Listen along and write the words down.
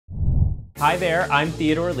Hi there, I'm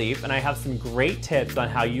Theodore Leaf, and I have some great tips on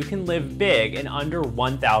how you can live big in under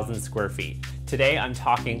 1,000 square feet. Today I'm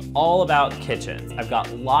talking all about kitchens. I've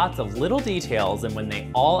got lots of little details, and when they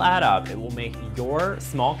all add up, it will make your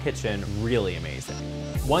small kitchen really amazing.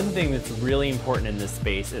 One thing that's really important in this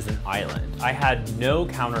space is an island. I had no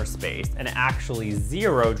counter space and actually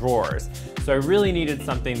 0 drawers, so I really needed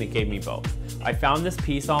something that gave me both. I found this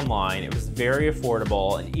piece online. It was very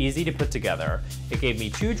affordable and easy to put together. It gave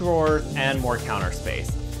me 2 drawers and more counter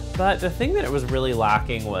space. But the thing that it was really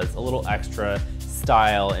lacking was a little extra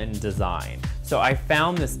style and design. So I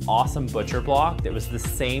found this awesome butcher block that was the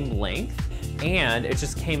same length, and it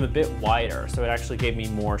just came a bit wider, so it actually gave me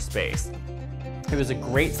more space. It was a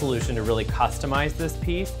great solution to really customize this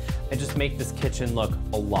piece and just make this kitchen look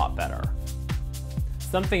a lot better.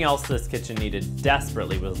 Something else this kitchen needed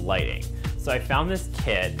desperately was lighting. So I found this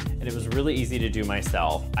kit, and it was really easy to do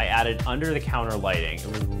myself. I added under the counter lighting. It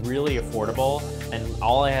was really affordable, and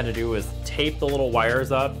all I had to do was tape the little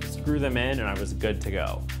wires up, screw them in, and I was good to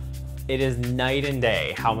go. It is night and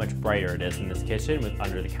day how much brighter it is in this kitchen with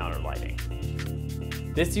under the counter lighting.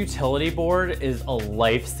 This utility board is a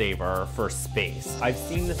lifesaver for space. I've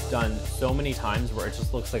seen this done so many times where it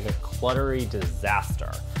just looks like a cluttery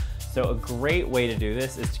disaster. So a great way to do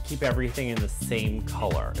this is to keep everything in the same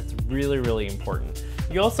color. It's really, really important.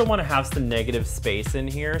 You also want to have some negative space in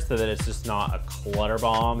here so that it's just not a clutter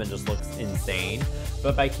bomb and just looks insane.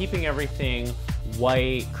 But by keeping everything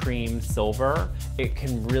white, cream, silver, it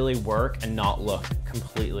can really work and not look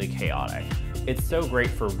completely chaotic. It's so great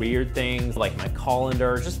for weird things like my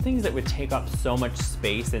colander, just things that would take up so much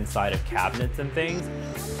space inside of cabinets and things.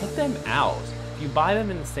 Put them out. If you buy them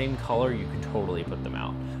in the same color, you can totally put them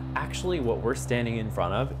out. Actually, what we're standing in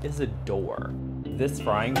front of is a door. This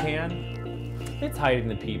frying pan, it's hiding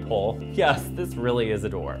the peephole. Yes, this really is a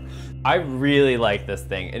door. I really like this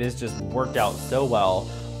thing. It has just worked out so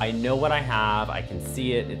well. I know what I have, I can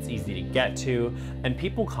see it, it's easy to get to, and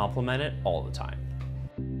people compliment it all the time.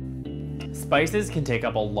 Spices can take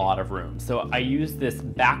up a lot of room, so I use this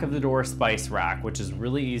back of the door spice rack, which is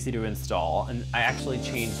really easy to install, and I actually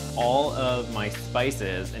changed all of my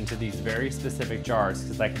spices into these very specific jars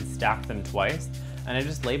because I can stack them twice, and I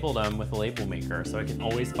just labeled them with a label maker so I can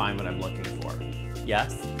always find what I'm looking for.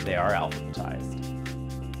 Yes, they are alphabetized.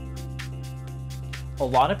 A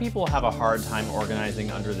lot of people have a hard time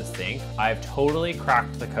organizing under the sink. I've totally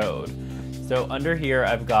cracked the code. So under here,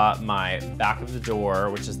 I've got my back of the door,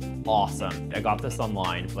 which is awesome. I got this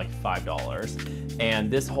online for like $5.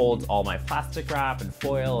 And this holds all my plastic wrap and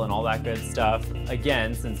foil and all that good stuff.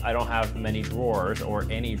 Again, since I don't have many drawers or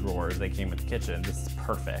any drawers that came with the kitchen, this is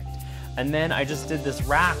perfect. And then I just did this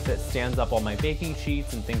rack that stands up all my baking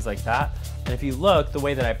sheets and things like that. And if you look, the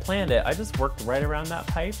way that I planned it, I just worked right around that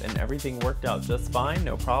pipe and everything worked out just fine,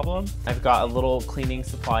 no problem. I've got a little cleaning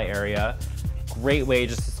supply area. Great way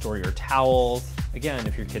just to store your towels. Again,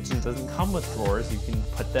 if your kitchen doesn't come with drawers, you can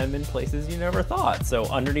put them in places you never thought. So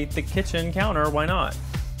underneath the kitchen counter, why not?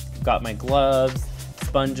 I've got my gloves,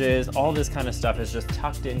 sponges, all this kind of stuff is just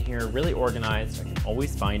tucked in here, really organized. I can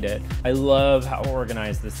always find it. I love how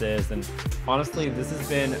organized this is. And honestly, this has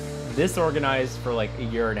been this organized for like a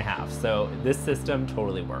year and a half. So this system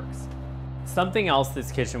totally works. Something else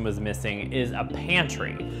this kitchen was missing is a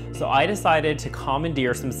pantry. So I decided to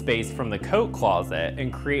commandeer some space from the coat closet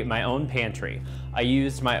and create my own pantry. I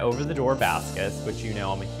used my over-the-door baskets, which you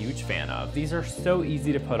know I'm a huge fan of. These are so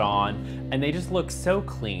easy to put on and they just look so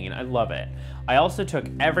clean. I love it. I also took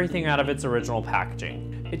everything out of its original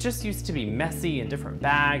packaging. It just used to be messy in different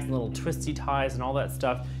bags and little twisty ties and all that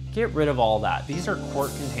stuff. Get rid of all that. These are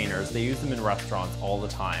quart containers. They use them in restaurants all the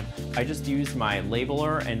time. I just used my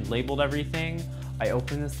labeler and labeled everything. I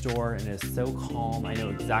open this door and it is so calm. I know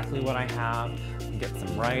exactly what I have. I can get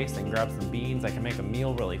some rice and grab some beans. I can make a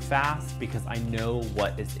meal really fast because I know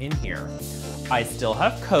what is in here. I still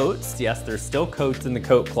have coats. Yes, there's still coats in the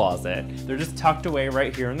coat closet. They're just tucked away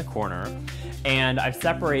right here in the corner. And I've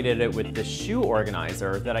separated it with the shoe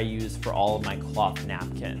organizer that I use for all of my cloth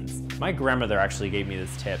napkins. My grandmother actually gave me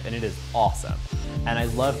this tip and it is awesome. And I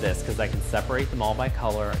love this because I can separate them all by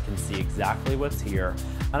color. I can see exactly what's here.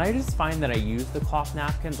 And I just find that I use the cloth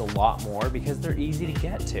napkins a lot more because they're easy to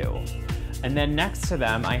get to. And then next to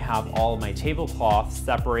them, I have all of my tablecloths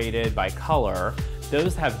separated by color.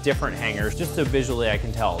 Those have different hangers, just so visually I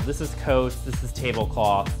can tell. This is coats, this is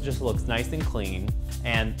tablecloths, it just looks nice and clean.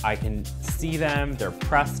 And I can see them, they're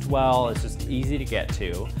pressed well, it's just easy to get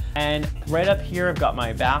to. And right up here, I've got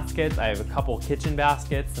my baskets. I have a couple kitchen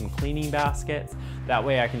baskets, some cleaning baskets. That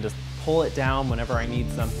way I can just pull it down whenever I need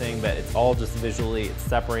something, but it's all just visually, it's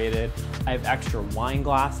separated. I have extra wine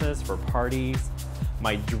glasses for parties.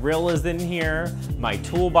 My drill is in here, my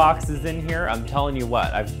toolbox is in here. I'm telling you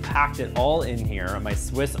what, I've packed it all in here, my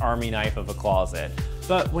Swiss Army knife of a closet.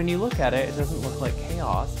 But when you look at it, it doesn't look like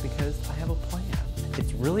chaos because I have a plan.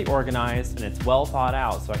 It's really organized and it's well thought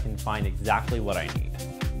out so I can find exactly what I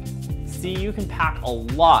need. See, you can pack a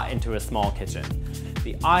lot into a small kitchen.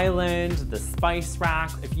 The island, the spice rack,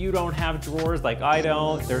 if you don't have drawers like I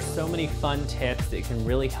don't, there's so many fun tips that can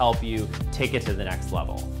really help you take it to the next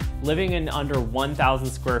level. Living in under 1,000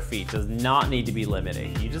 square feet does not need to be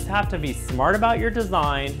limiting. You just have to be smart about your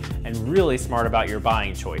design and really smart about your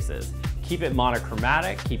buying choices. Keep it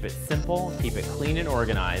monochromatic, keep it simple, keep it clean and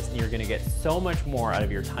organized, and you're gonna get so much more out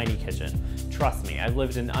of your tiny kitchen. Trust me, I've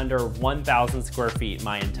lived in under 1,000 square feet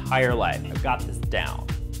my entire life. I've got this down.